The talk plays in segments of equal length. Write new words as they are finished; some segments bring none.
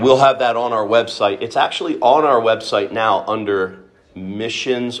We'll have that on our website. It's actually on our website now under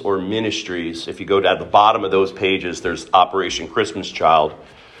missions or ministries. If you go down the bottom of those pages, there's Operation Christmas Child.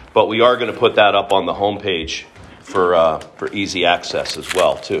 But we are going to put that up on the homepage for easy access as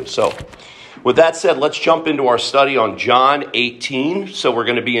well, too. So with that said, let's jump into our study on John 18. So we're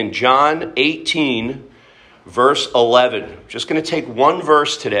going to be in John 18, verse 11. Just going to take one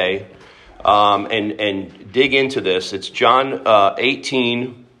verse today and dig into this. It's John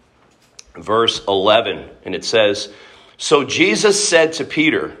 18, verse 11. And it says, "So Jesus said to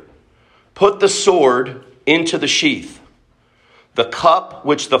Peter, 'Put the sword into the sheath. The cup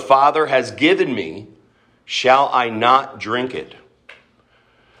which the Father has given me, shall I not drink it?'"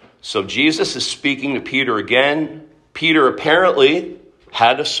 So Jesus is speaking to Peter again. Peter apparently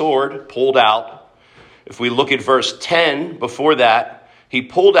had a sword pulled out. If we look at verse 10, before that, he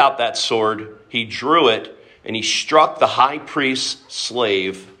pulled out that sword, he drew it, and he struck the high priest's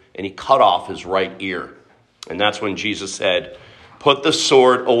slave, and he cut off his right ear. And that's when Jesus said, "Put the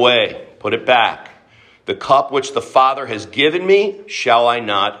sword away, put it back. The cup which the Father has given me, shall I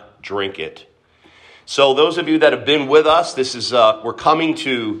not drink it?" So those of you that have been with us, this is we're coming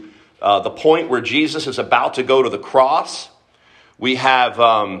to the point where Jesus is about to go to the cross. We have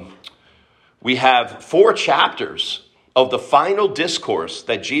 4 chapters of the final discourse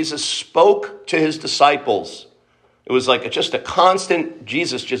that Jesus spoke to his disciples. It was like just a constant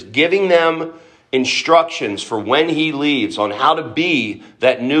Jesus just giving them instructions for when he leaves on how to be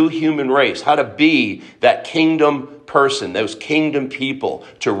that new human race, how to be that kingdom person, those kingdom people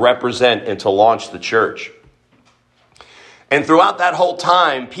to represent and to launch the church. And throughout that whole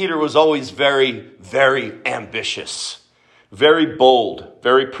time, Peter was always very, very ambitious, very bold,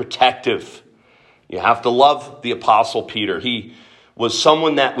 very protective. You have to love the Apostle Peter. He was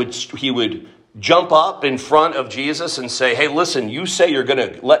someone that would jump up in front of Jesus and say, "Hey, listen, you say you're going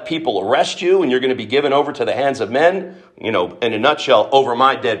to let people arrest you and you're going to be given over to the hands of men, in a nutshell, over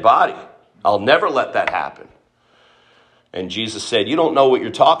my dead body. I'll never let that happen." And Jesus said, "You don't know what you're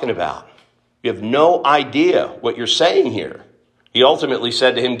talking about. You have no idea what you're saying here." He ultimately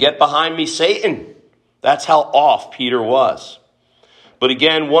said to him, "Get behind me, Satan." That's how off Peter was. But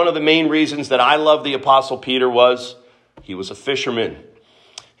again, one of the main reasons that I love the Apostle Peter was he was a fisherman.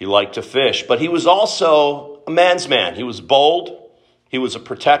 He liked to fish, but he was also a man's man. He was bold. He was a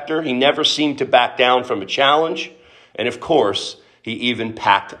protector. He never seemed to back down from a challenge. And of course, he even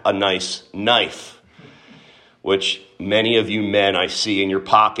packed a nice knife, which many of you men I see in your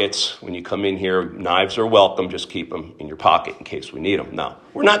pockets. When you come in here, knives are welcome. Just keep them in your pocket in case we need them. No,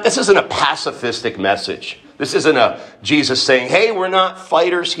 we're not. This isn't a pacifistic message. This isn't a Jesus saying, "Hey, we're not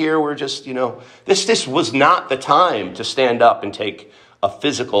fighters here. We're just, this was not the time to stand up and take a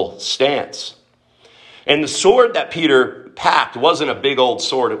physical stance." And the sword that Peter packed wasn't a big old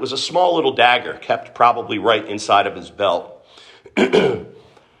sword. It was a small little dagger kept probably right inside of his belt.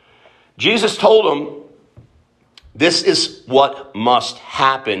 Jesus told him, "This is what must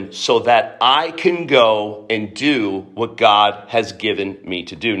happen so that I can go and do what God has given me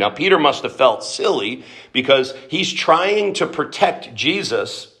to do." Now, Peter must have felt silly because he's trying to protect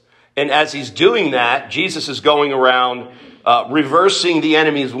Jesus. And as he's doing that, Jesus is going around reversing the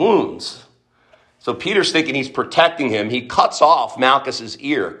enemy's wounds. So Peter's thinking he's protecting him. He cuts off Malchus's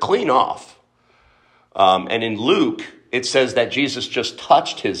ear, clean off. And in Luke, it says that Jesus just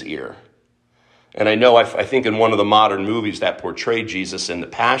touched his ear. And I know, I think in one of the modern movies that portrayed Jesus in the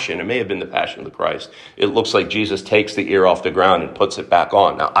Passion, it may have been the Passion of the Christ, it looks like Jesus takes the ear off the ground and puts it back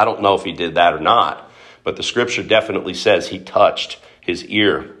on. Now, I don't know if he did that or not, but the scripture definitely says he touched his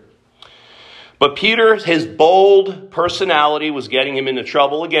ear. But Peter, his bold personality was getting him into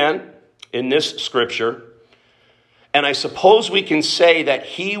trouble again in this scripture. And I suppose we can say that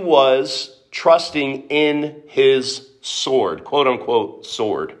he was trusting in his sword, quote unquote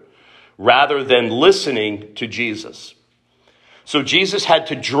sword, rather than listening to Jesus. So Jesus had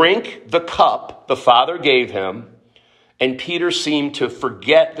to drink the cup the Father gave him, and Peter seemed to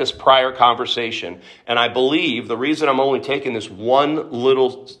forget this prior conversation. And I believe the reason I'm only taking this one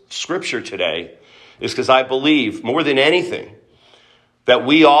little scripture today is because I believe more than anything that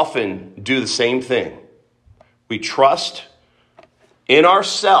we often do the same thing. We trust in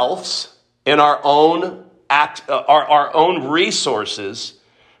ourselves, in our own our own resources,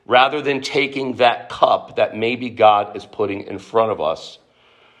 rather than taking that cup that maybe God is putting in front of us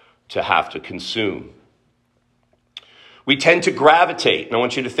to have to consume. We tend to gravitate, and I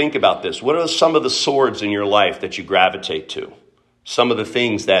want you to think about this. What are some of the swords in your life that you gravitate to? Some of the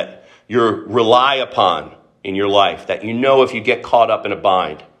things that you rely upon in your life that you know if you get caught up in a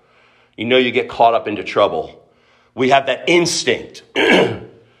bind, you know you get caught up into trouble. We have that instinct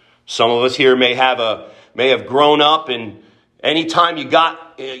Some of us here may have grown up, and anytime you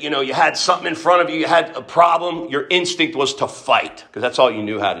had something in front of you, you had a problem, your instinct was to fight, because that's all you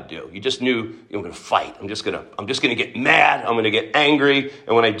knew how to do. You just knew you're going to fight. I'm just going to get mad. I'm going to get angry.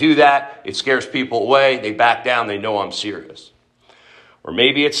 And when I do that, it scares people away. They back down. They know I'm serious. Or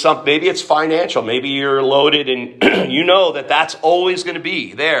maybe it's financial. Maybe you're loaded and you know that that's always going to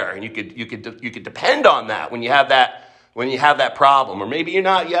be there, and you could depend on that when you have that problem. Or maybe you're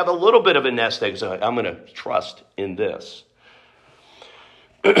not. You have a little bit of a nest egg. So I'm going to trust in this.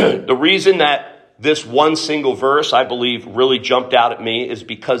 The reason that this one single verse, I believe, really jumped out at me is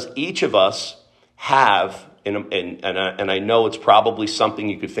because each of us have, and I know it's probably something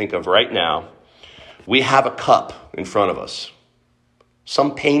you could think of right now, we have a cup in front of us.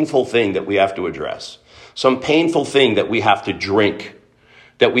 Some painful thing that we have to address. Some painful thing that we have to drink,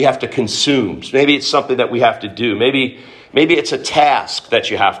 that we have to consume. Maybe it's something that we have to do. Maybe it's a task that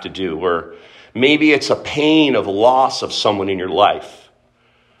you have to do, or maybe it's a pain of loss of someone in your life.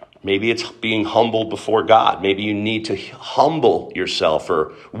 Maybe it's being humbled before God. Maybe you need to humble yourself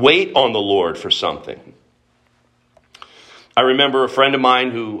or wait on the Lord for something. I remember a friend of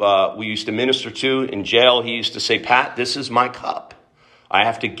mine who we used to minister to in jail. He used to say, Pat, this is my cup. I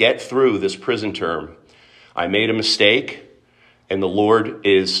have to get through this prison term. I made a mistake, and the Lord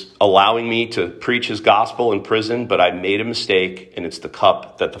is allowing me to preach his gospel in prison, but I made a mistake, and it's the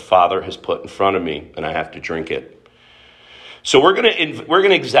cup that the Father has put in front of me, and I have to drink it. So we're going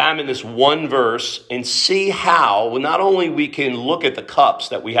to examine this one verse and see how not only we can look at the cups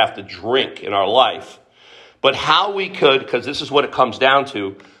that we have to drink in our life, but how we could, because this is what it comes down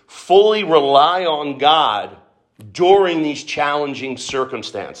to, fully rely on God during these challenging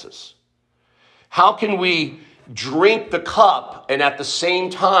circumstances. How can we drink the cup and at the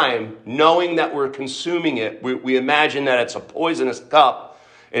same time, knowing that we're consuming it, we imagine that it's a poisonous cup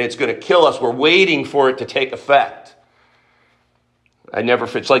and it's going to kill us. We're waiting for it to take effect.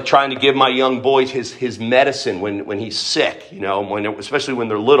 It's like trying to give my young boys his medicine when he's sick, especially when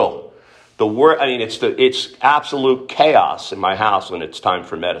they're little. It's absolute chaos in my house when it's time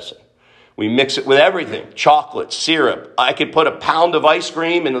for medicine. We mix it with everything, chocolate, syrup. I could put a pound of ice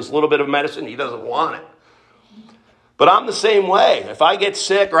cream in this little bit of medicine. He doesn't want it. But I'm the same way. If I get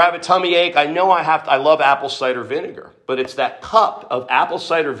sick or have a tummy ache, I know I love apple cider vinegar. But it's that cup of apple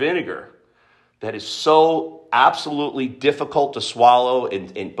cider vinegar that is so absolutely difficult to swallow.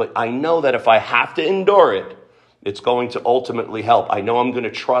 But I know that if I have to endure it, it's going to ultimately help. I know I'm going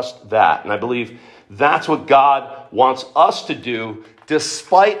to trust that. And I believe that's what God wants us to do,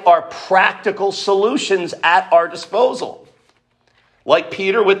 despite our practical solutions at our disposal. Like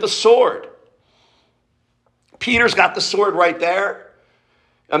Peter with the sword. Peter's got the sword right there.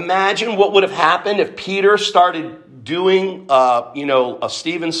 Imagine what would have happened if Peter started doing, a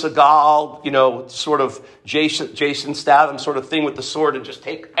Steven Seagal, sort of Jason Statham sort of thing with the sword and just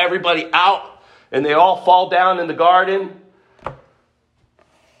take everybody out and they all fall down in the garden.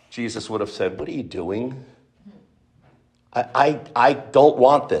 Jesus would have said, what are you doing? I don't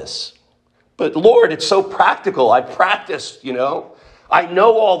want this. But Lord, it's so practical. I practiced, I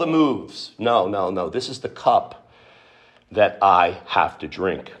know all the moves. No. This is the cup that I have to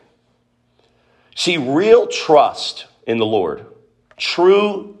drink. See, real trust in the Lord,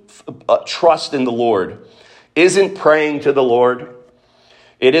 true trust in the Lord isn't praying to the Lord.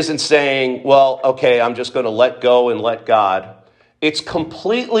 It isn't saying, well, okay, I'm just going to let go and let God. It's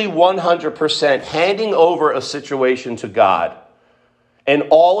completely 100% handing over a situation to God and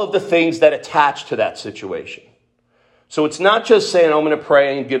all of the things that attach to that situation. So it's not just saying, I'm going to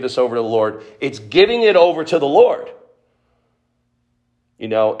pray and give this over to the Lord. It's giving it over to the Lord.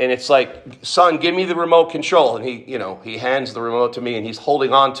 And it's like, son, give me the remote control. And he hands the remote to me and he's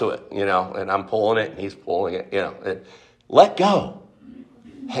holding on to it, and I'm pulling it and he's pulling it, and let go,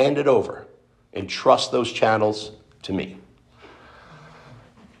 hand it over and trust those channels to me.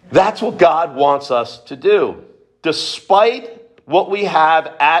 That's what God wants us to do. Despite what we have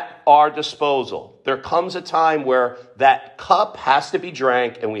at our disposal, there comes a time where that cup has to be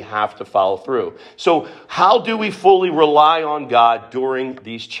drank and we have to follow through. So how do we fully rely on God during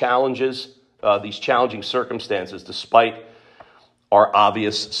these challenges, these challenging circumstances, despite our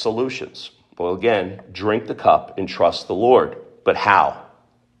obvious solutions? Well, again, drink the cup and trust the Lord. But how?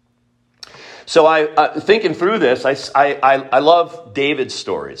 So thinking through this, I love David's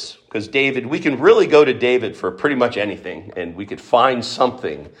stories, because we can really go to David for pretty much anything, and we could find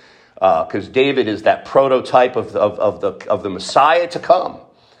something, because David is that prototype of the Messiah to come.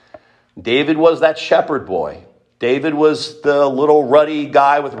 David was that shepherd boy. David was the little ruddy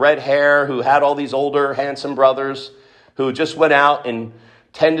guy with red hair who had all these older handsome brothers who just went out and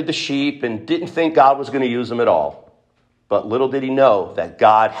tended the sheep and didn't think God was going to use him at all. But little did he know that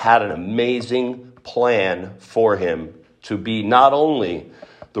God had an amazing plan for him to be not only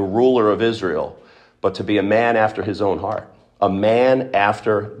the ruler of Israel, but to be a man after his own heart. A man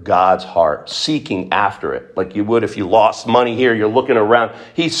after God's heart, seeking after it. Like you would if you lost money here, you're looking around.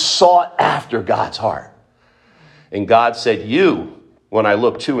 He sought after God's heart. And God said, when I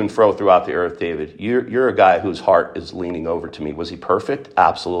look to and fro throughout the earth, David, you're a guy whose heart is leaning over to me. Was he perfect?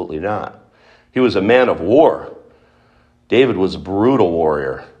 Absolutely not. He was a man of war. David was a brutal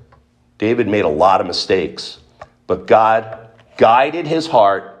warrior. David made a lot of mistakes. But God guided his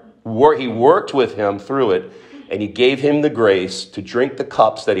heart. He worked with him through it. And he gave him the grace to drink the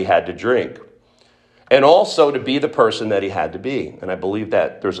cups that he had to drink. And also to be the person that he had to be. And I believe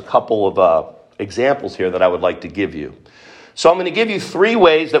that there's a couple of examples here that I would like to give you. So I'm going to give you 3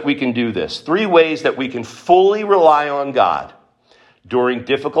 ways that we can do this. 3 ways that we can fully rely on God during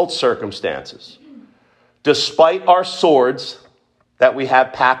difficult circumstances. Despite our swords that we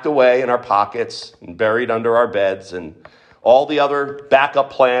have packed away in our pockets and buried under our beds and all the other backup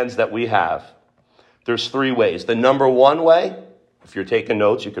plans that we have. There's 3 ways. The number 1 way, if you're taking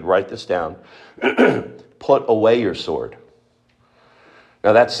notes, you could write this down. Put away your sword.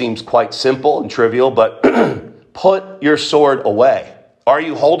 Now that seems quite simple and trivial, but put your sword away. Are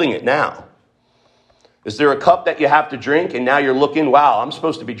you holding it now? Is there a cup that you have to drink and now you're looking, wow, I'm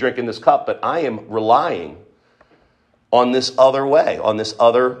supposed to be drinking this cup, but I am relying on this other way, on this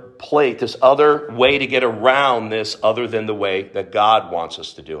other plate, this other way to get around this other than the way that God wants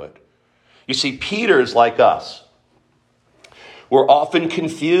us to do it. You see, Peter's like us. We're often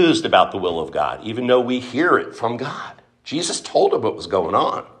confused about the will of God, even though we hear it from God. Jesus told him what was going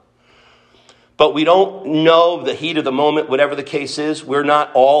on. But we don't know the heat of the moment, whatever the case is. We're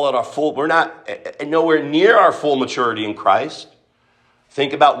not all at our full, we're not nowhere near our full maturity in Christ.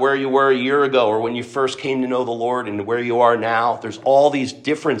 Think about where you were a year ago or when you first came to know the Lord and where you are now. There's all these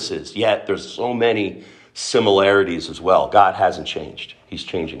differences, yet there's so many similarities as well. God hasn't changed. He's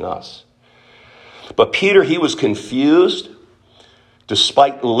changing us. But Peter, he was confused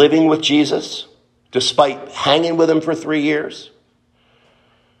despite living with Jesus, despite hanging with him for 3 years.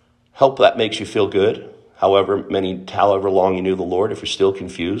 Hope that makes you feel good. However long you knew the Lord, if you're still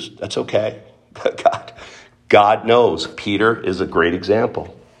confused, that's okay. God knows. Peter is a great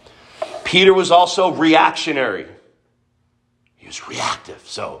example. Peter was also reactionary. He was reactive.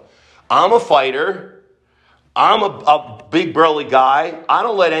 So I'm a fighter. I'm a big burly guy. I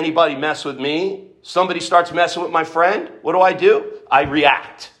don't let anybody mess with me. Somebody starts messing with my friend. What do? I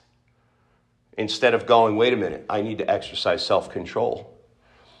react. Instead of going, wait a minute, I need to exercise self-control.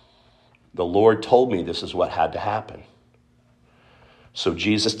 The Lord told me this is what had to happen. So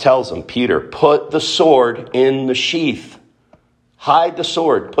Jesus tells him, Peter, put the sword in the sheath. Hide the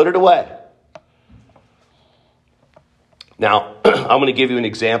sword. Put it away. Now, I'm going to give you an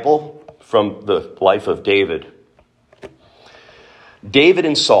example from the life of David. David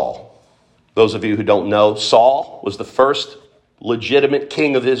and Saul. Those of you who don't know, Saul was the first legitimate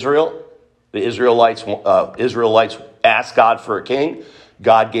king of Israel. The Israelites asked God for a king.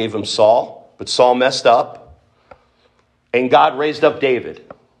 God gave him Saul, but Saul messed up. And God raised up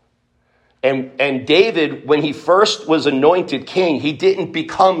David. And David, when he first was anointed king, he didn't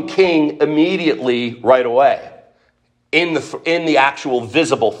become king immediately right away in the actual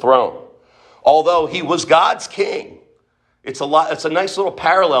visible throne. Although he was God's king. It's a nice little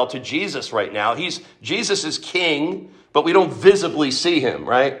parallel to Jesus right now. Jesus is king, but we don't visibly see him,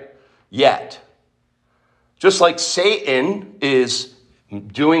 right? Yet. Just like Satan is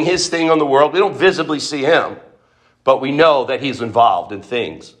doing his thing on the world, we don't visibly see him, but we know that he's involved in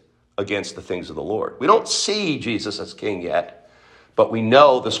things against the things of the Lord. We don't see Jesus as king yet, but we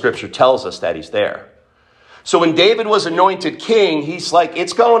know the scripture tells us that he's there. So when David was anointed king, he's like,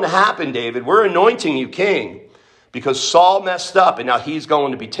 it's going to happen, David. We're anointing you king because Saul messed up and now he's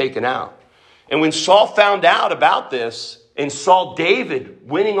going to be taken out. And when Saul found out about this and saw David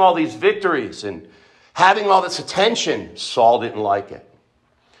winning all these victories and having all this attention, Saul didn't like it.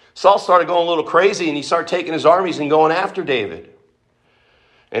 Saul started going a little crazy and he started taking his armies and going after David.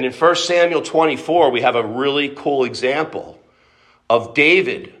 And in 1 Samuel 24, we have a really cool example of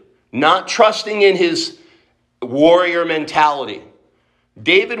David not trusting in his warrior mentality.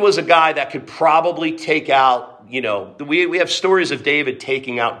 David was a guy that could probably take out, we have stories of David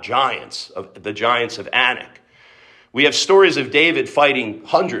taking out the giants of Anak. We have stories of David fighting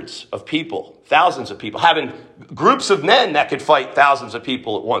hundreds of people, thousands of people, having groups of men that could fight thousands of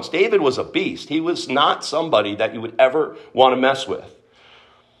people at once. David was a beast. He was not somebody that you would ever want to mess with.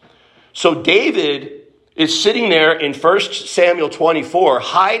 So David is sitting there in 1 Samuel 24,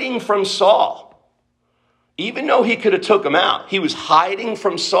 hiding from Saul. Even though he could have took him out, he was hiding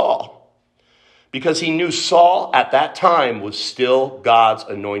from Saul because he knew Saul at that time was still God's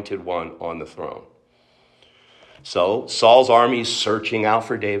anointed one on the throne. So Saul's army is searching out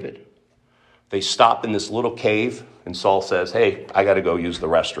for David. They stop in this little cave, and Saul says, hey, I got to go use the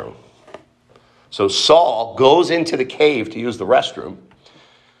restroom. So Saul goes into the cave to use the restroom,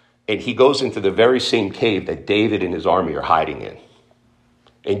 and he goes into the very same cave that David and his army are hiding in.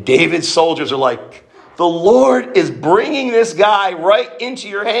 And David's soldiers are like, the Lord is bringing this guy right into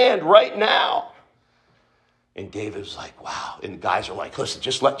your hand right now. And David's like, wow. And the guys are like, listen,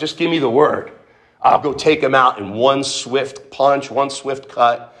 just give me the word. I'll go take him out in one swift punch, one swift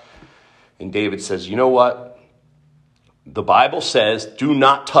cut. And David says, you know what? The Bible says, do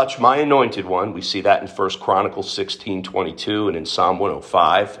not touch my anointed one. We see that in 1 Chronicles 16:22 and in Psalm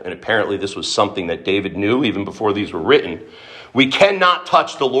 105. And apparently this was something that David knew even before these were written. We cannot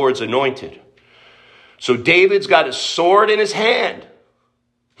touch the Lord's anointed. So David's got his sword in his hand.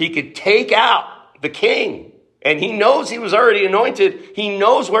 He could take out the king. And he knows he was already anointed. He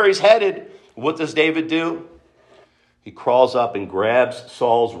knows where he's headed. What does David do? He crawls up and grabs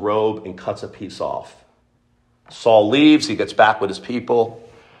Saul's robe and cuts a piece off. Saul leaves. He gets back with his people.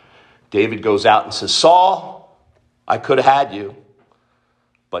 David goes out and says, Saul, I could have had you.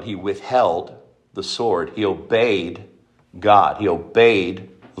 But he withheld the sword. He obeyed God. He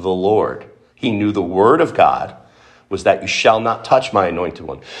obeyed the Lord. He knew the word of God was that you shall not touch my anointed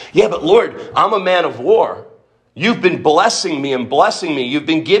one. Yeah, but Lord, I'm a man of war. You've been blessing me and blessing me. You've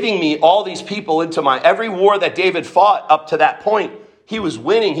been giving me all these people into every war that David fought up to that point. He was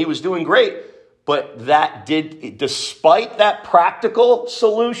winning. He was doing great. But despite that practical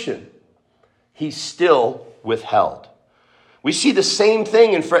solution, he still withheld. We see the same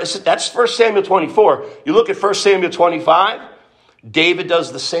thing that's 1 Samuel 24. You look at 1 Samuel 25, David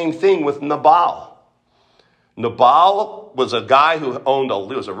does the same thing with Nabal. Nabal was a guy who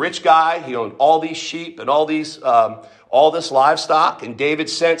was a rich guy. He owned all these sheep and all this livestock. And David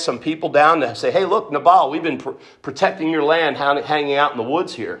sent some people down to say, hey, look, Nabal, we've been protecting your land, hanging out in the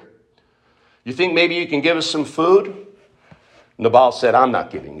woods here. You think maybe you can give us some food? Nabal said, I'm not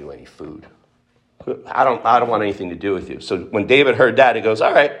giving you any food. I don't want anything to do with you. So when David heard that, he goes,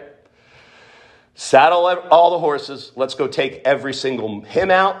 all right, saddle all the horses. Let's go take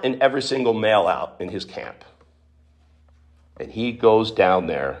him out and every single male out in his camp. And he goes down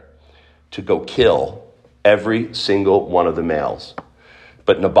there to go kill every single one of the males.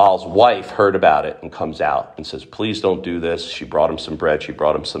 But Nabal's wife heard about it and comes out and says, please don't do this. She brought him some bread. She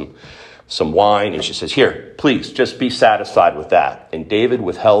brought him some wine. And she says, here, please, just be satisfied with that. And David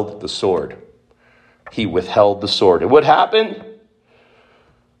withheld the sword. He withheld the sword. And what happened?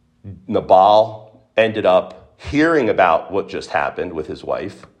 Nabal ended up hearing about what just happened with his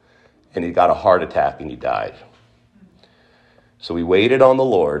wife. And he got a heart attack and he died. So he waited on the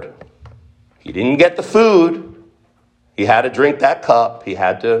Lord. He didn't get the food. He had to drink that cup. He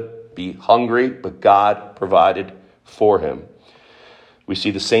had to be hungry, but God provided for him. We see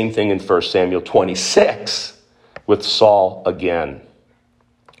the same thing in 1 Samuel 26 with Saul again.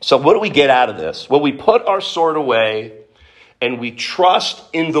 So what do we get out of this? Well, we put our sword away and we trust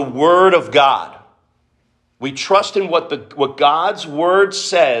in the word of God. We trust in what God's word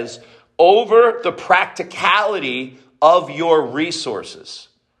says over the practicality of your resources.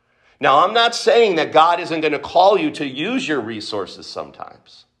 Now, I'm not saying that God isn't going to call you to use your resources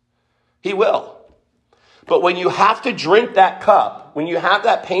sometimes. He will. But when you have to drink that cup, when you have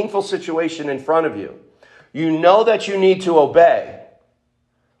that painful situation in front of you, you know that you need to obey.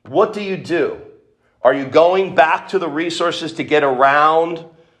 What do? Are you going back to the resources to get around,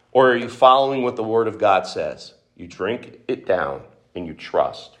 or are you following what the Word of God says? You drink it down and you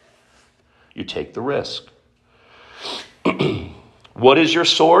trust. You take the risk. What is your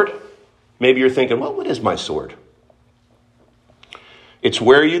sword? Maybe you're thinking, well, what is my sword? It's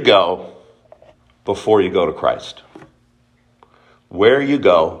where you go before you go to Christ. Where you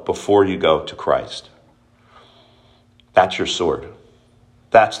go before you go to Christ. That's your sword.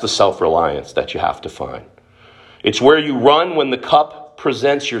 That's the self-reliance that you have to find. It's where you run when the cup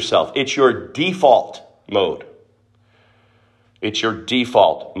presents yourself. It's your default mode. It's your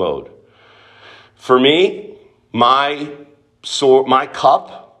default mode. For me, my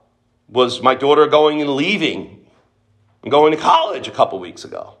cup was my daughter going and leaving and going to college a couple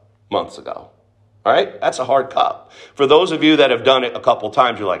months ago. All right? That's a hard cup. For those of you that have done it a couple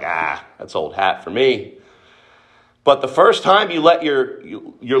times, you're like, that's old hat for me. But the first time you let your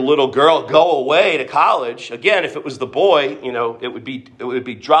little girl go away to college, again, if it was the boy, it would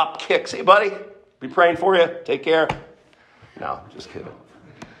be drop kicks. Hey, buddy, Be praying for you. Take care. No, just kidding.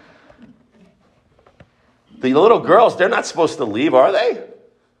 The little girls, they're not supposed to leave, are they?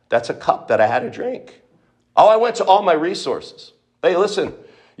 That's a cup that I had to drink. Oh, I went to all my resources. Hey, listen,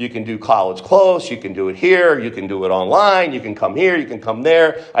 you can do college close. You can do it here. You can do it online. You can come here. You can come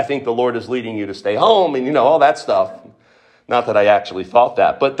there. I think the Lord is leading you to stay home and, all that stuff. Not that I actually thought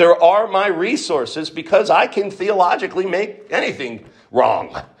that. But there are my resources because I can theologically make anything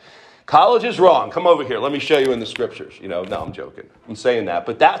wrong. College is wrong. Come over here. Let me show you in the scriptures. No, I'm joking. I'm saying that.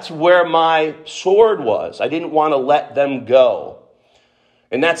 But that's where my sword was. I didn't want to let them go.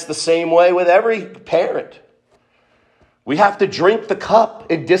 And that's the same way with every parent. We have to drink the cup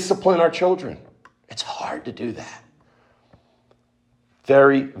and discipline our children. It's hard to do that.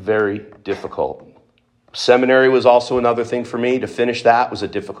 Very, very difficult. Seminary was also another thing for me. To finish that was a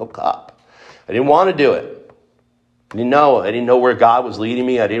difficult cup. I didn't want to do it. I didn't know where God was leading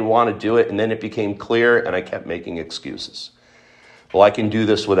me. I didn't want to do it. And then it became clear and I kept making excuses. Well, I can do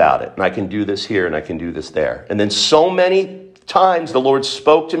this without it. And I can do this here and I can do this there. And then so many times the Lord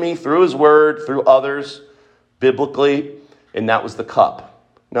spoke to me through his word, through others, biblically, and that was the cup.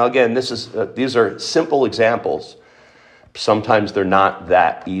 Now, again, these are simple examples. Sometimes they're not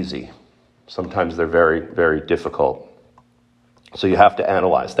that easy. Sometimes they're very, very difficult. So you have to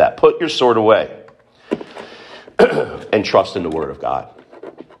analyze that. Put your sword away and trust in the word of God.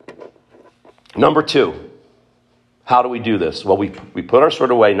 Number 2, how do we do this? Well, we put our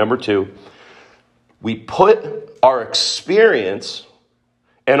sword away. Number 2, we put our experience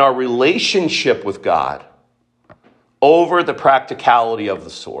and our relationship with God over the practicality of the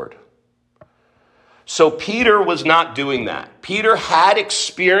sword. So Peter was not doing that. Peter had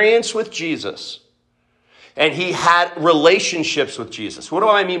experience with Jesus, and he had relationships with Jesus. What do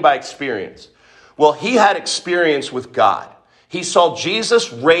I mean by experience? Well, he had experience with God. He saw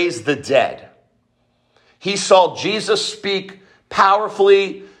Jesus raise the dead. He saw Jesus speak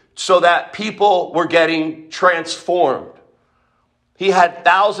powerfully so that people were getting transformed. He had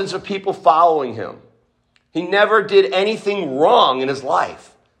thousands of people following him. He never did anything wrong in his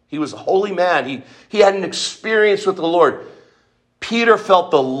life. He was a holy man. He had an experience with the Lord. Peter felt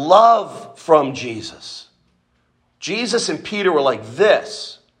the love from Jesus. Jesus and Peter were like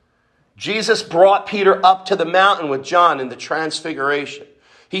this. Jesus brought Peter up to the mountain with John in the Transfiguration.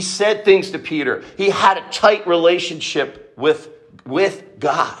 He said things to Peter. He had a tight relationship with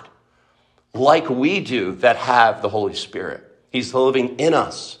God, like we do that have the Holy Spirit. He's living in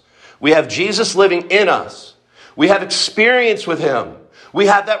us. We have Jesus living in us. We have experience with him. We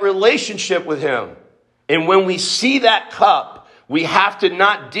have that relationship with him. And when we see that cup, we have to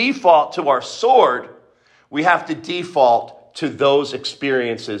not default to our sword. We have to default to those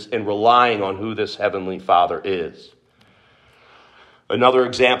experiences and relying on who this heavenly Father is. Another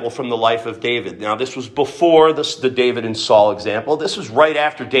example from the life of David. Now, this was before the David and Saul example. This was right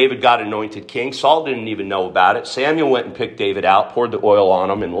after David got anointed king. Saul didn't even know about it. Samuel went and picked David out, poured the oil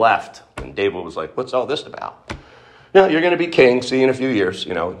on him, and left. And David was like, what's all this about? No, you're going to be king. See you in a few years,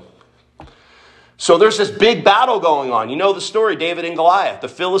 So there's this big battle going on. You know the story, David and Goliath. The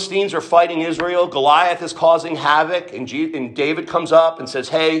Philistines are fighting Israel. Goliath is causing havoc. And David comes up and says,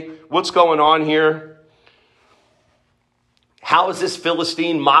 hey, what's going on here? How is this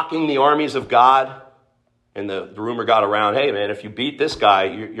Philistine mocking the armies of God? And the rumor got around, hey, man, if you beat this guy,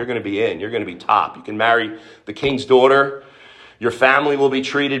 you're going to be in. You're going to be top. You can marry the king's daughter. Your family will be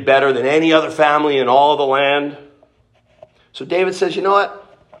treated better than any other family in all the land. So David says, you know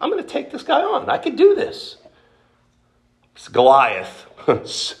what? I'm going to take this guy on. I could do this. It's Goliath.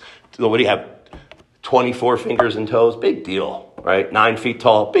 What do you have? 24 fingers and toes? Big deal, right? 9 feet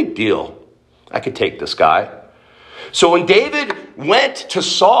tall? Big deal. I could take this guy. So when David went to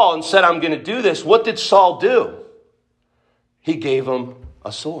Saul and said, I'm going to do this, what did Saul do? He gave him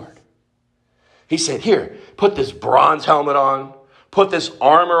a sword. He said, here, put this bronze helmet on, put this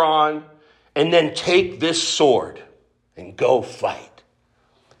armor on, and then take this sword and go fight.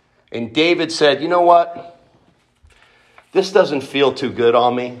 And David said, you know what? This doesn't feel too good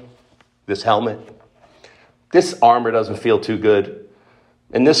on me, this helmet. This armor doesn't feel too good.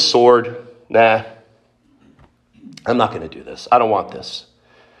 And this sword, nah, I'm not going to do this. I don't want this.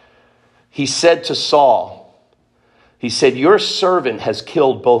 He said to Saul, he said, your servant has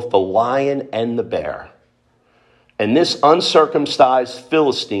killed both the lion and the bear. And this uncircumcised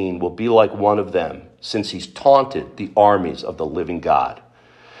Philistine will be like one of them, since he's taunted the armies of the living God.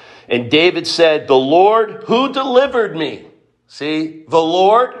 And David said, the Lord who delivered me. See, the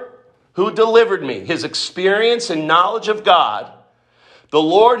Lord who delivered me. His experience and knowledge of God. The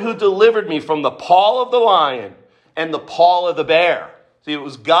Lord who delivered me from the paw of the lion and the paw of the bear. See, it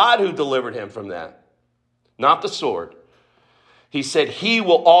was God who delivered him from that, not the sword. He said, he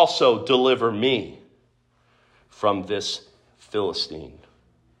will also deliver me from this Philistine.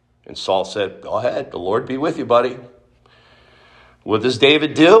 And Saul said, go ahead, the Lord be with you, buddy. What does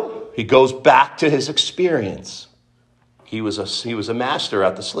David do? He goes back to his experience. He was a master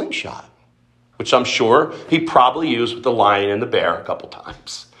at the slingshot, which I'm sure he probably used with the lion and the bear a couple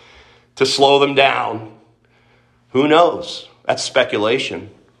times to slow them down. Who knows? That's speculation.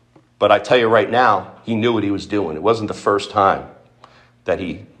 But I tell you right now, he knew what he was doing. It wasn't the first time that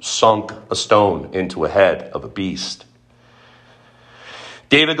he sunk a stone into a head of a beast.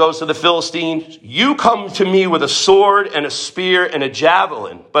 David goes to the Philistines. You come to me with a sword and a spear and a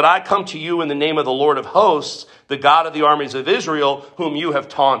javelin, but I come to you in the name of the Lord of hosts, the God of the armies of Israel, whom you have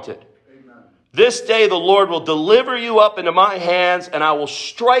taunted. Amen. This day the Lord will deliver you up into my hands, and I will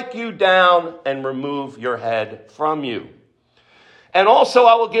strike you down and remove your head from you. And also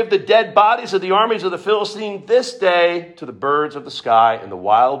I will give the dead bodies of the armies of the Philistines this day to the birds of the sky and the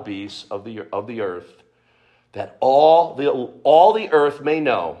wild beasts of the earth, that all the earth may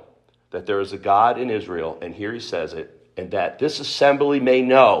know that there is a God in Israel. And here he says it, and that this assembly may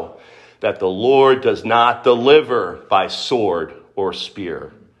know that the Lord does not deliver by sword or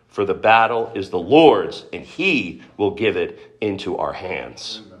spear, for the battle is the Lord's, and he will give it into our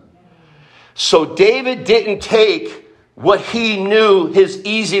hands. So David didn't take what he knew his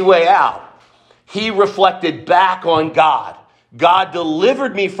easy way out. He reflected back on God. God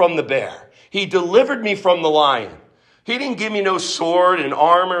delivered me from the bear. He delivered me from the lion. He didn't give me no sword and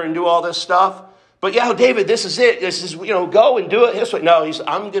armor and do all this stuff. But yeah, David, this is it. This is, go and do it this way. No,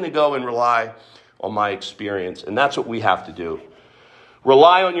 I'm going to go and rely on my experience. And that's what we have to do.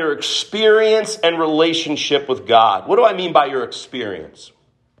 Rely on your experience and relationship with God. What do I mean by your experience?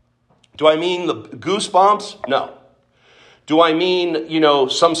 Do I mean the goosebumps? No. Do I mean,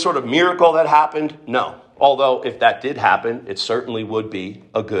 some sort of miracle that happened? No. Although if that did happen, it certainly would be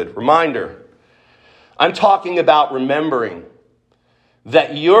a good reminder. I'm talking about remembering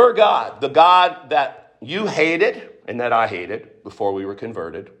that your God, the God that you hated and that I hated before we were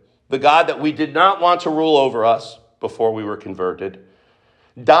converted, the God that we did not want to rule over us before we were converted,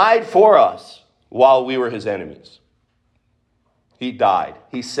 died for us while we were his enemies. He died.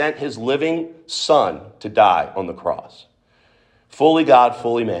 He sent his living son to die on the cross. Fully God,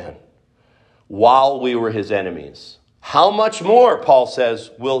 fully man, while we were his enemies. How much more, Paul says,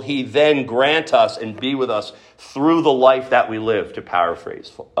 will he then grant us and be with us through the life that we live, to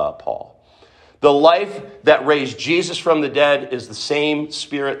paraphrase Paul. The life that raised Jesus from the dead is the same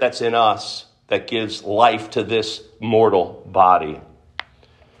spirit that's in us that gives life to this mortal body.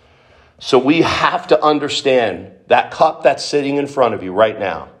 So we have to understand that cup that's sitting in front of you right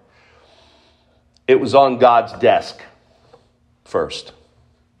now, it was on God's desk first.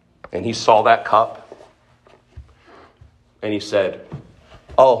 And he saw that cup. And he said,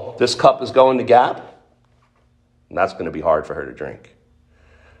 oh, this cup is going to Gab? And that's going to be hard for her to drink.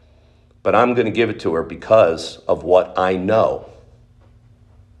 But I'm going to give it to her because of what I know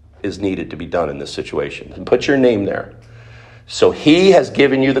is needed to be done in this situation. And put your name there. So he has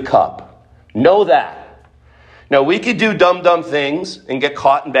given you the cup. Know that. Now, we could do dumb things and get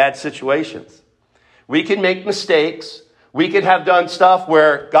caught in bad situations. We can make mistakes. We could have done stuff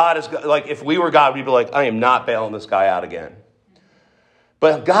where God is, like, if we were God, we'd be like, I am not bailing this guy out again.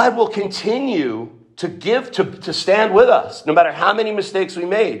 But God will continue to stand with us, no matter how many mistakes we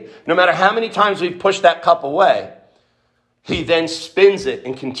made, no matter how many times we've pushed that cup away. He then spins it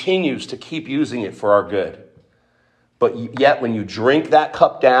and continues to keep using it for our good. But yet, when you drink that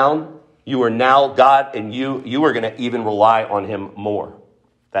cup down, you are now God, and you are going to even rely on him more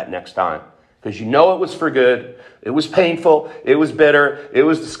that next time. Because you know it was for good. It was painful. It was bitter. It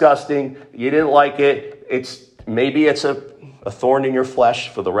was disgusting. You didn't like it. Maybe it's a thorn in your flesh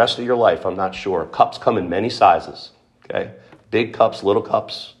for the rest of your life. I'm not sure. Cups come in many sizes. Okay, big cups, little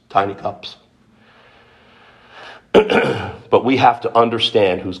cups, tiny cups. But we have to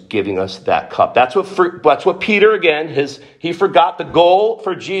understand who's giving us that cup. That's what Peter, again, he forgot the goal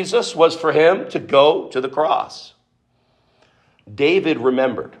for Jesus was for him to go to the cross. David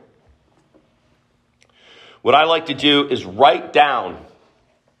remembered. What I like to do is write down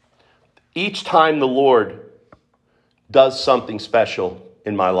each time the Lord does something special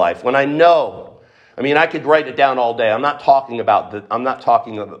in my life. When I know, I could write it down all day. I'm not talking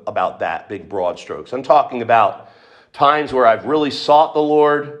about that big broad strokes. I'm talking about times where I've really sought the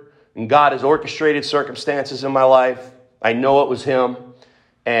Lord and God has orchestrated circumstances in my life. I know it was him,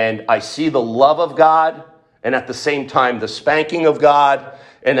 and I see the love of God, and at the same time the spanking of God,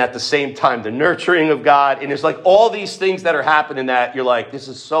 and at the same time, the nurturing of God. And it's like all these things that are happening that you're like, this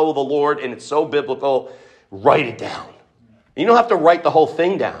is so the Lord and it's so biblical. Write it down. You don't have to write the whole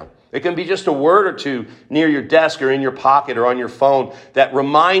thing down. It can be just a word or two near your desk or in your pocket or on your phone that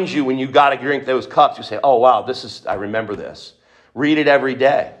reminds you when you got to drink those cups. You say, oh, wow, I remember this. Read it every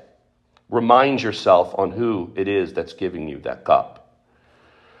day. Remind yourself on who it is that's giving you that cup.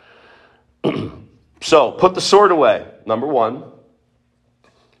 So put the sword away. Number one.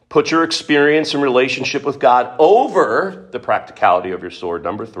 Put your experience and relationship with God over the practicality of your sword.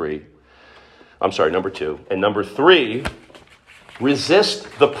 Number two. And number three, resist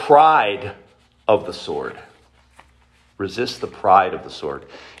the pride of the sword. Resist the pride of the sword.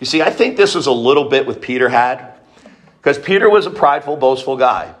 You see, I think this was a little bit what Peter had, because Peter was a prideful, boastful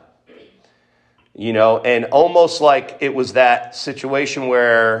guy. And almost like it was that situation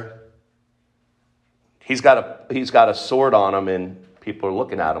where he's got a sword on him and people are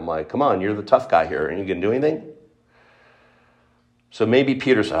looking at him like, come on, you're the tough guy here. Are you going to do anything? So maybe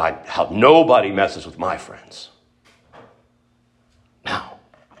Peter said, how nobody messes with my friends. Now,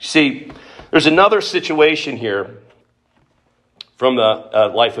 see, there's another situation here from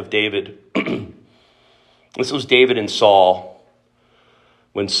the life of David. This was David and Saul.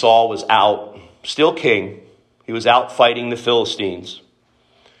 When Saul was out, still king, he was out fighting the Philistines.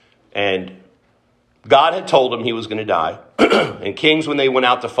 And God had told him he was going to die. And kings, when they went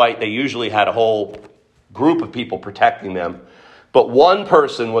out to fight, they usually had a whole group of people protecting them. But one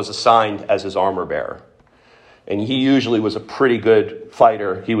person was assigned as his armor bearer. And he usually was a pretty good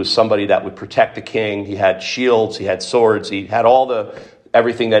fighter. He was somebody that would protect the king. He had shields, he had swords, he had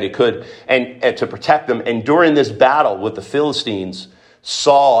everything that he could and to protect them. And during this battle with the Philistines,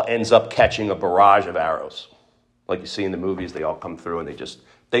 Saul ends up catching a barrage of arrows. Like you see in the movies, they all come through and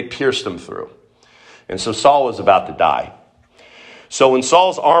they pierced him through. And so Saul was about to die. So when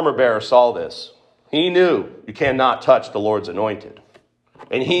Saul's armor bearer saw this, he knew you cannot touch the Lord's anointed.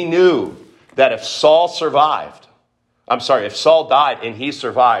 And he knew that if Saul died and he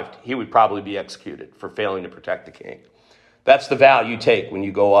survived, he would probably be executed for failing to protect the king. That's the vow you take when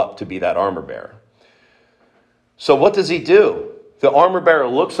you go up to be that armor bearer. So what does he do? The armor bearer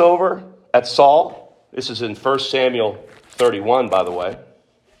looks over at Saul. This is in 1 Samuel 31, by the way.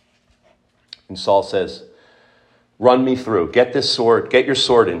 And Saul says, run me through. Get your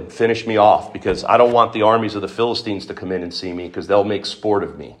sword and finish me off, because I don't want the armies of the Philistines to come in and see me, because they'll make sport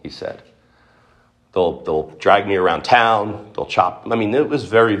of me, he said. They'll drag me around town. They'll chop. I mean, it was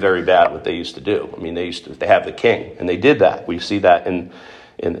very, very bad what they used to do. I mean, they have the king, and they did that. We see that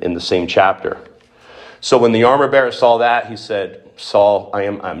in the same chapter. So when the armor bearer saw that, he said, Saul,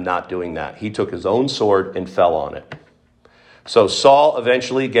 I'm not doing that. He took his own sword and fell on it. So Saul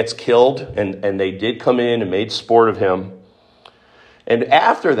eventually gets killed, and they did come in and made sport of him. And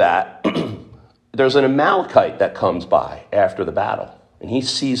after that, there's an Amalekite that comes by after the battle. And he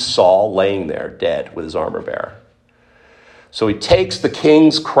sees Saul laying there dead with his armor bearer. So he takes the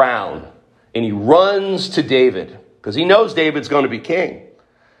king's crown and he runs to David, because he knows David's going to be king.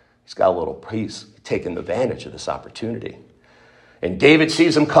 He's taking advantage of this opportunity. And David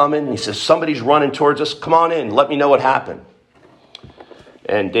sees him coming. And he says, somebody's running towards us. Come on in. Let me know what happened.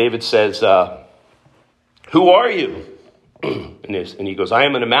 And David says, who are you? And he goes, I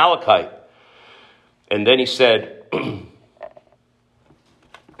am an Amalekite. And then he said,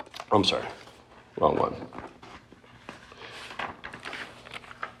 I'm sorry, wrong one.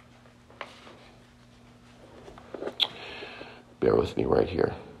 Bear with me right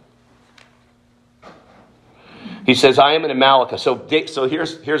here. He says, I am an Amalekite. So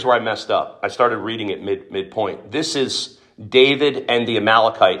here's where I messed up. I started reading it midpoint. This is David and the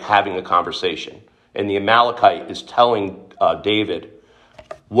Amalekite having a conversation. And the Amalekite is telling David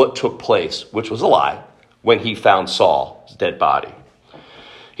what took place, which was a lie, when he found Saul's dead body.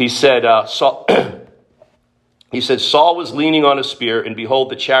 He said, Saul was leaning on a spear, and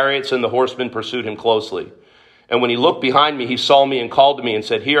behold, the chariots and the horsemen pursued him closely. And when he looked behind me, he saw me and called to me and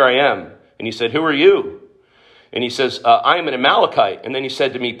said, here I am. And he said, who are you? And he says, I am an Amalekite. And then he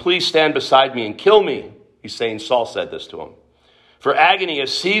said to me, please stand beside me and kill me. He's saying Saul said this to him. For agony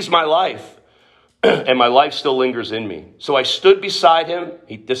has seized my life, and my life still lingers in me. So I stood beside him.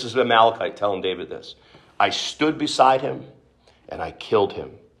 This is Amalekite telling David this. I stood beside him, and I killed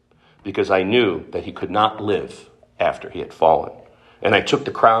him, because I knew that he could not live after he had fallen. And I took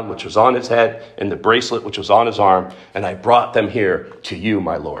the crown which was on his head and the bracelet which was on his arm, and I brought them here to you,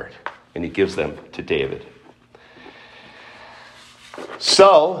 my Lord. And he gives them to David.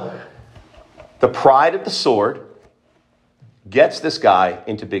 So, the pride of the sword gets this guy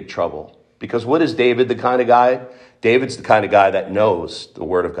into big trouble. Because what is David the kind of guy? David's the kind of guy that knows the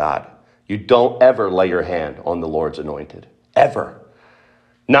word of God. You don't ever lay your hand on the Lord's anointed. Ever.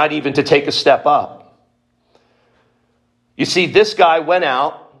 Not even to take a step up. You see, this guy went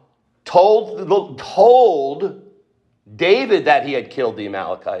out, told David that he had killed the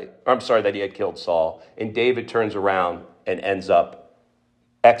Amalekite. That he had killed Saul. And David turns around and ends up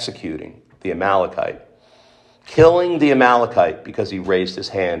executing the Amalekite. Killing the Amalekite because he raised his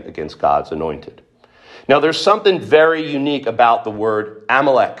hand against God's anointed. Now, there's something very unique about the word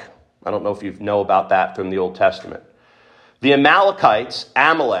Amalek. I don't know if you know about that from the Old Testament. The Amalekites,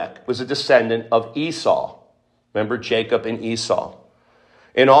 Amalek, was a descendant of Esau. Remember Jacob and Esau.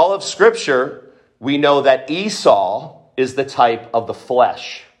 In all of Scripture, we know that Esau is the type of the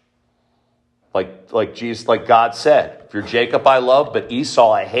flesh. Like God said, if you're Jacob I love, but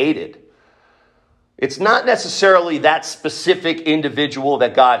Esau I hated. It's not necessarily that specific individual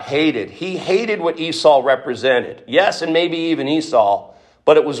that God hated. He hated what Esau represented. Yes, and maybe even Esau,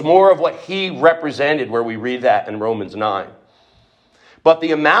 but it was more of what he represented where we read that in Romans 9. But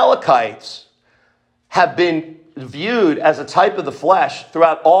the Amalekites have been viewed as a type of the flesh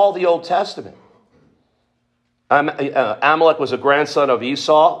throughout all the Old Testament. Amalek was a grandson of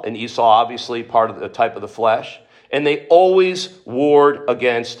Esau, and Esau obviously part of the type of the flesh, and they always warred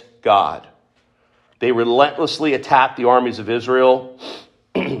against God. They relentlessly attacked the armies of Israel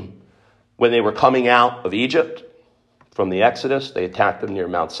when they were coming out of Egypt from the Exodus. They attacked them near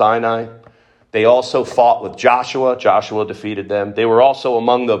Mount Sinai. They also fought with Joshua. Joshua defeated them. They were also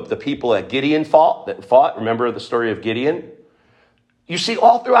among the people that Gideon fought. Remember the story of Gideon? You see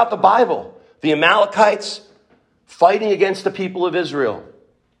all throughout the Bible, the Amalekites fighting against the people of Israel.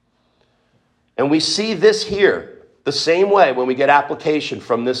 And we see this here the same way when we get application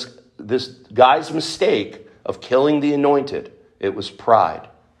from this guy's mistake of killing the anointed. It was pride.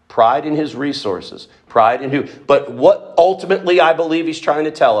 Pride in his resources. Pride in who. But what ultimately I believe he's trying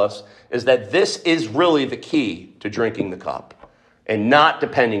to tell us is that this is really the key to drinking the cup and not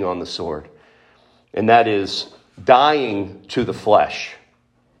depending on the sword. And that is dying to the flesh.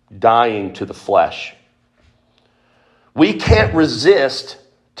 Dying to the flesh. We can't resist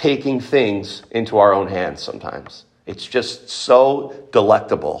taking things into our own hands sometimes. It's just so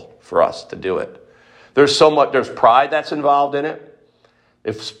delectable for us to do it. There's pride that's involved in it,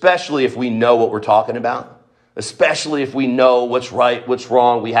 especially if we know what we're talking about, especially if we know what's right, what's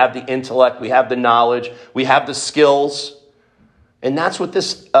wrong. We have the intellect, we have the knowledge, we have the skills. And that's what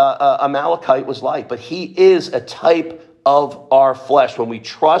this Amalekite was like. But he is a type of our flesh. When we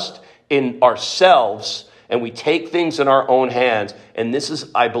trust in ourselves and we take things in our own hands, and this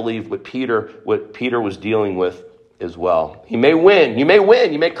is, I believe, what Peter was dealing with as well. He may win. You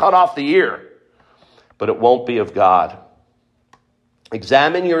may cut off the ear, but it won't be of God.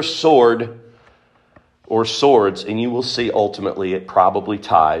 Examine your sword or swords, and you will see ultimately it probably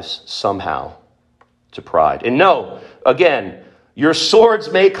ties somehow to pride. And no, again, your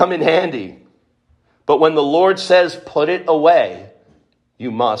swords may come in handy, but when the Lord says put it away,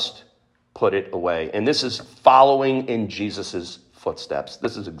 you must put it away. And this is following in Jesus's footsteps.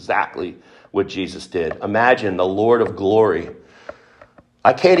 This is exactly what Jesus did. Imagine the Lord of glory.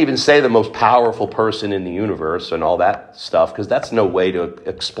 I can't even say the most powerful person in the universe and all that stuff, because that's no way to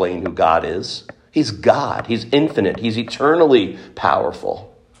explain who God is. He's God. He's infinite. He's eternally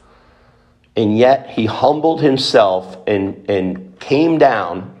powerful. And yet he humbled himself and came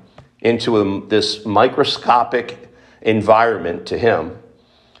down into this microscopic environment to him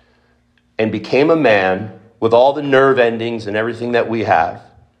and became a man with all the nerve endings and everything that we have.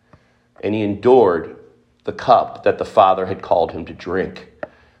 And he endured the cup that the Father had called him to drink,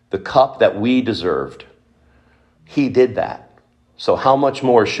 the cup that we deserved. He did that. So how much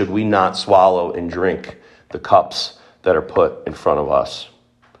more should we not swallow and drink the cups that are put in front of us?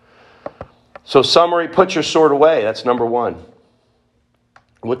 So summary, put your sword away. That's number one.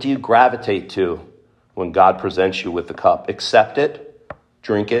 What do you gravitate to when God presents you with the cup? Accept it,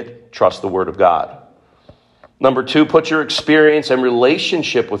 drink it, trust the word of God. Number two, put your experience and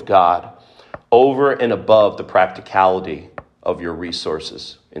relationship with God over and above the practicality of your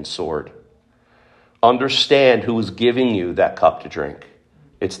resources and sword. Understand who is giving you that cup to drink.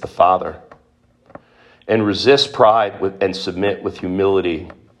 It's the Father. And resist pride and submit with humility.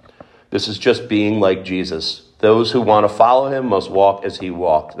 This is just being like Jesus. Those who want to follow him must walk as he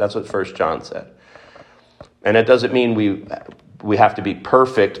walked. That's what 1 John said. And it doesn't mean we have to be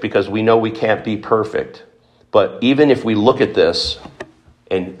perfect, because we know we can't be perfect. But even if we look at this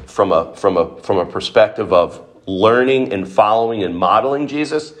and from a perspective of learning and following and modeling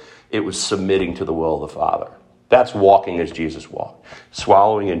Jesus, it was submitting to the will of the Father. That's walking as Jesus walked,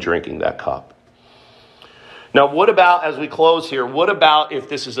 swallowing and drinking that cup. Now, what about, as we close here, what about if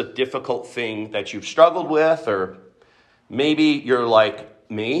this is a difficult thing that you've struggled with, or maybe you're like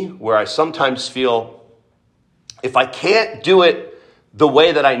me, where I sometimes feel if I can't do it the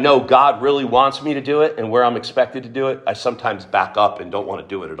way that I know God really wants me to do it and where I'm expected to do it, I sometimes back up and don't want to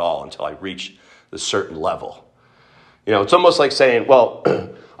do it at all until I reach a certain level. You know, it's almost like saying, well,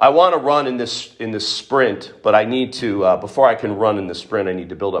 I want to run in this sprint, but I need to, before I can run in the sprint, I need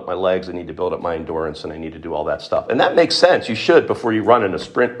to build up my legs, I need to build up my endurance, and I need to do all that stuff. And that makes sense. You should before you run in a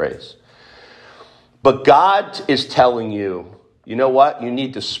sprint race. But God is telling you, you know what? You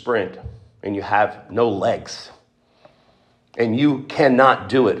need to sprint, and you have no legs. And you cannot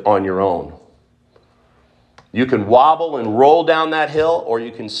do it on your own. You can wobble and roll down that hill, or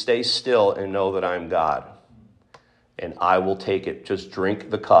you can stay still and know that I'm God. And I will take it. Just drink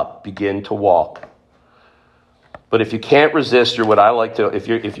the cup. Begin to walk. But if you can't resist, or what I like to, if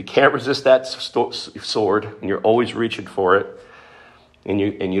you can't resist that sword, and you're always reaching for it, and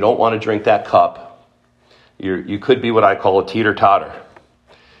you don't want to drink that cup, you could be what I call a teeter-totter.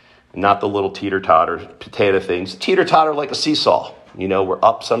 Not the little teeter-totter potato things. Teeter-totter like a seesaw. You know, we're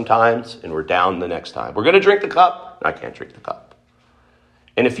up sometimes and we're down the next time. We're going to drink the cup. I can't drink the cup.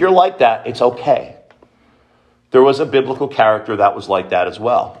 And if you're like that, it's okay. There was a biblical character that was like that as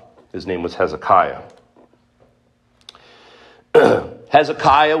well. His name was Hezekiah.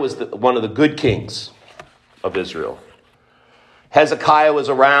 Hezekiah was one of the good kings of Israel. Hezekiah was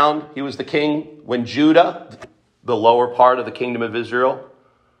around. He was the king when Judah, the lower part of the kingdom of Israel,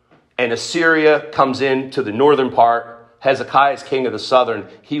 and Assyria comes in to the northern part. Hezekiah is king of the southern.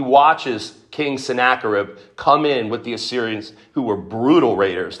 He watches King Sennacherib come in with the Assyrians, who were brutal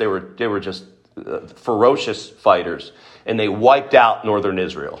raiders. They were just ferocious fighters, and they wiped out northern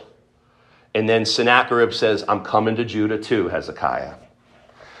Israel. And then Sennacherib says, I'm coming to Judah too, Hezekiah.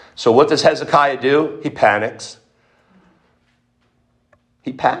 So what does Hezekiah do? He panics.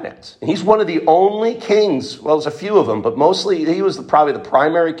 He panicked. And he's one of the only kings, well, there's a few of them, but mostly he was probably the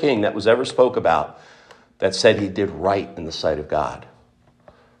primary king that was ever spoke about that said he did right in the sight of God.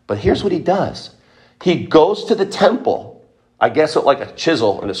 But here's what he does. He goes to the temple, I guess with like a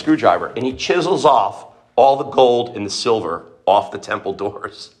chisel and a screwdriver, and he chisels off all the gold and the silver off the temple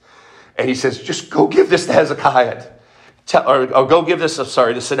doors. And he says, just go give this to Hezekiah. Or go give this, to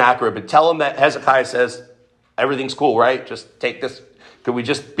Sennacherib, and tell him that Hezekiah says, everything's cool, right? Just take this. Could we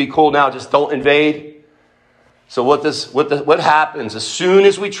just be cool now? Just don't invade. So what happens as soon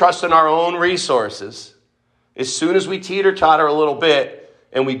as we trust in our own resources, as soon as we teeter-totter a little bit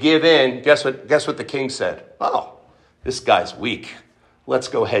and we give in, guess what the king said? Oh, this guy's weak. Let's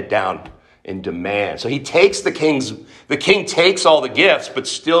go head down and demand. So he takes the king takes all the gifts, but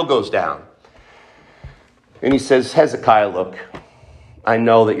still goes down. And he says, Hezekiah, look, I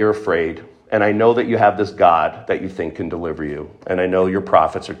know that you're afraid. And I know that you have this God that you think can deliver you. And I know your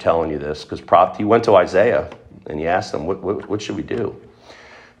prophets are telling you this, because he went to Isaiah and he asked them, what should we do?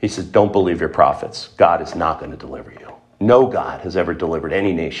 He says, don't believe your prophets. God is not going to deliver you. No God has ever delivered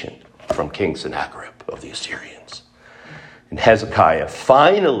any nation from King Sennacherib of the Assyrians. And Hezekiah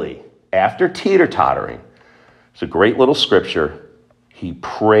finally, after teeter-tottering, it's a great little scripture, he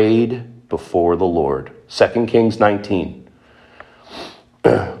prayed before the Lord. 2 Kings 19.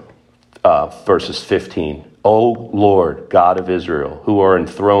 Verses 15. O Lord, God of Israel, who are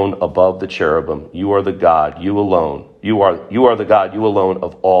enthroned above the cherubim, you are the God, you alone. You are the God, you alone,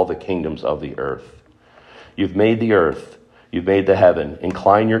 of all the kingdoms of the earth. You've made the earth, you've made the heaven.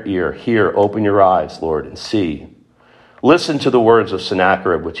 Incline your ear, hear, open your eyes, Lord, and see. Listen to the words of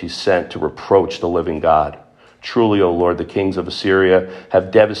Sennacherib, which he sent to reproach the living God. Truly, O Lord, the kings of Assyria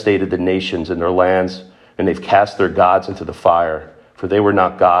have devastated the nations and their lands, and they've cast their gods into the fire. For they were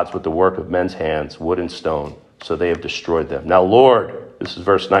not gods, but the work of men's hands, wood and stone. So they have destroyed them. Now, Lord, this is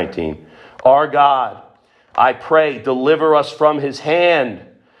verse 19. Our God, I pray, deliver us from his hand,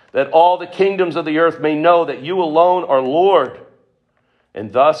 that all the kingdoms of the earth may know that you alone are Lord.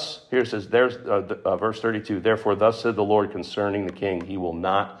 And thus, here it says, there's verse 32. Therefore, thus said the Lord concerning the king, he will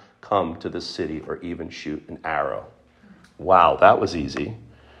not come to this city or even shoot an arrow. Wow, that was easy.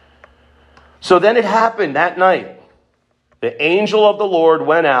 So then it happened that night. The angel of the Lord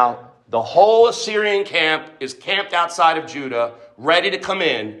went out. The whole Assyrian camp is camped outside of Judah, ready to come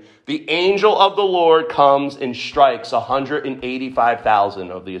in. The angel of the Lord comes and strikes 185,000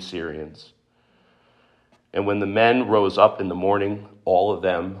 of the Assyrians. And when the men rose up in the morning, all of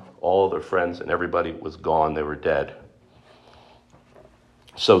them, all of their friends, and everybody was gone. They were dead.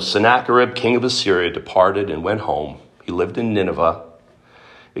 So Sennacherib, king of Assyria, departed and went home. He lived in Nineveh.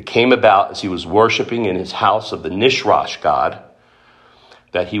 It came about as he was worshiping in his house of the Nishrosh god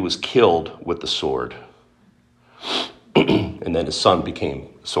that he was killed with the sword. And then his son became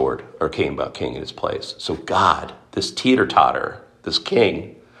came about king in his place. So God, this teeter-totter, this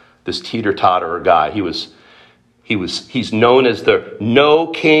king, this teeter-totter guy, he's known as no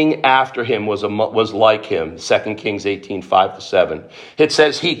king after him was like him. 2 Kings 18, 5-7. It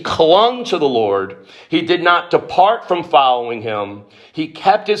says he clung to the Lord. He did not depart from following him. He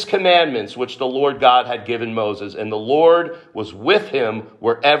kept his commandments, which the Lord God had given Moses. And the Lord was with him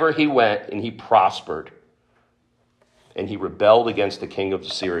wherever he went, and he prospered. And he rebelled against the king of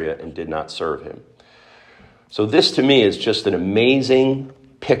Assyria and did not serve him. So this to me is just an amazing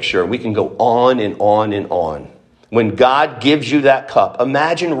picture. We can go on and on and on. When God gives you that cup,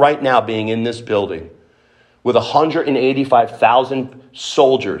 imagine right now being in this building with 185,000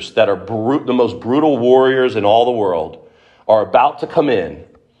 soldiers that are the most brutal warriors in all the world are about to come in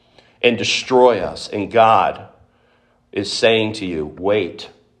and destroy us. And God is saying to you, wait.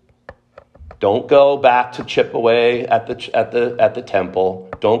 Don't go back to chip away at the temple.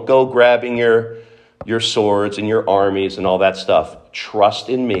 Don't go grabbing your swords and your armies and all that stuff. Trust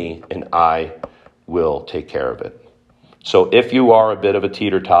in me, and I will take care of it. So if you are a bit of a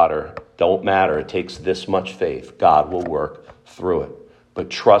teeter-totter, don't matter. It takes this much faith. God will work through it.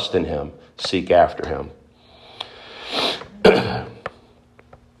 But trust in him. Seek after him.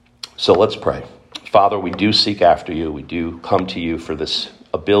 So let's pray. Father, we do seek after you. We do come to you for this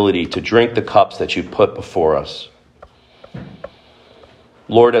ability to drink the cups that you put before us.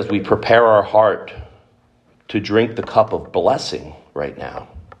 Lord, as we prepare our heart to drink the cup of blessing right now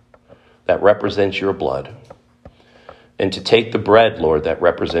that represents your blood, and to take the bread, Lord, that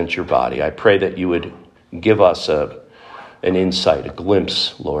represents your body, I pray that you would give us an insight, a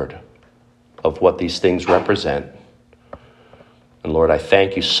glimpse, Lord, of what these things represent. And Lord, I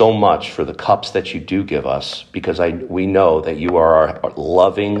thank you so much for the cups that you do give us, because we know that you are our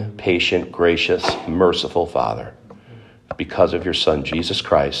loving, patient, gracious, merciful Father. Because of your Son, Jesus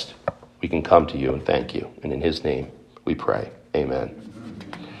Christ, we can come to you and thank you. And in his name we pray. Amen.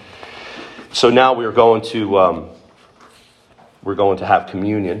 So now we're going to have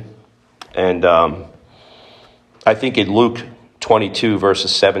communion. And I think in Luke 22,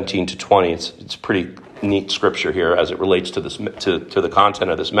 verses 17 to 20, it's pretty neat scripture here as it relates to this to the content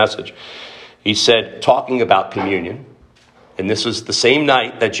of this message. He said, talking about communion, and this was the same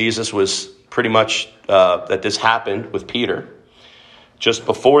night that Jesus was pretty much that this happened with Peter. Just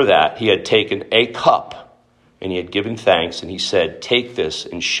before that, he had taken a cup and he had given thanks, and he said, "Take this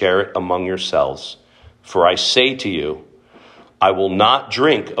and share it among yourselves. For I say to you, I will not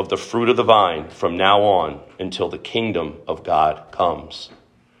drink of the fruit of the vine from now on until the kingdom of God comes."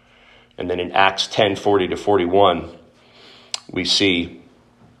 And then in Acts 10:40-41, we see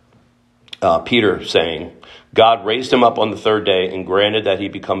Peter saying, God raised him up on the third day and granted that he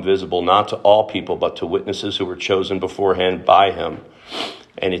become visible not to all people, but to witnesses who were chosen beforehand by him.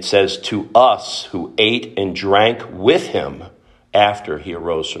 And it says, to us who ate and drank with him after he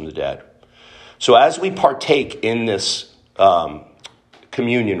arose from the dead. So as we partake in this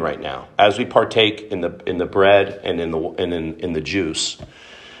communion right now, as we partake in the bread and in the juice,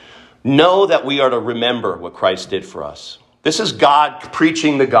 know that we are to remember what Christ did for us. This is God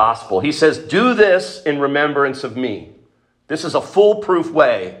preaching the gospel. He says, do this in remembrance of me. This is a foolproof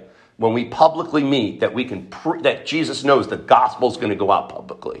way when we publicly meet that we can that Jesus knows the gospel is going to go out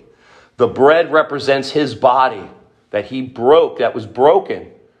publicly. The bread represents his body that he broke, that was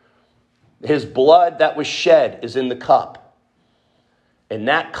broken. His blood that was shed is in the cup. And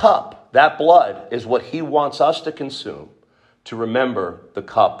that cup, that blood, is what he wants us to consume, to remember the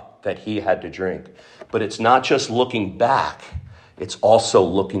cup that he had to drink. But it's not just looking back, it's also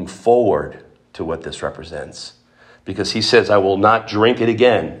looking forward to what this represents. Because he says, I will not drink it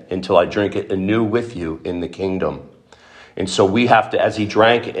again until I drink it anew with you in the kingdom. And so we have to, as he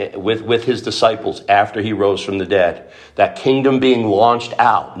drank it with his disciples after he rose from the dead, that kingdom being launched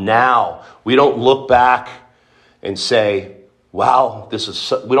out. Now, we don't look back and say, wow,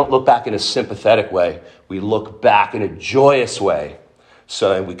 we don't look back in a sympathetic way. We look back in a joyous way so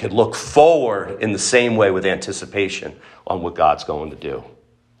that we could look forward in the same way with anticipation on what God's going to do.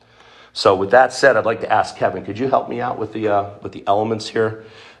 So with that said, I'd like to ask Kevin, could you help me out with the elements here?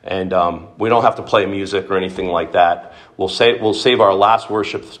 And we don't have to play music or anything like that. We'll save our last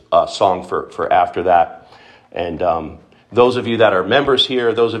worship song for after that. And those of you that are members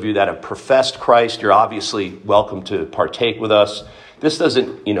here, those of you that have professed Christ, you're obviously welcome to partake with us. This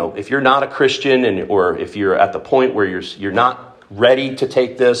doesn't, if you're not a Christian or if you're at the point where you're not ready to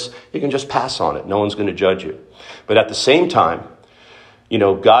take this, you can just pass on it. No one's going to judge you. But at the same time,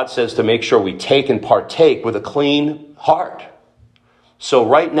 God says to make sure we take and partake with a clean heart. So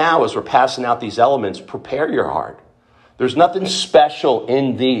right now, as we're passing out these elements, prepare your heart. There's nothing special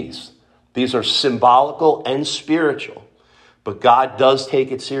in these. These are symbolical and spiritual. But God does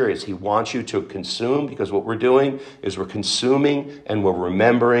take it serious. He wants you to consume, because what we're doing is we're consuming and we're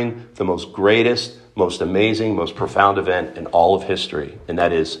remembering the most greatest, most amazing, most profound event in all of history. And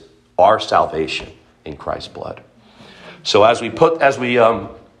that is our salvation in Christ's blood. So as we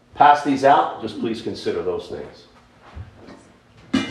pass these out, just please consider those things.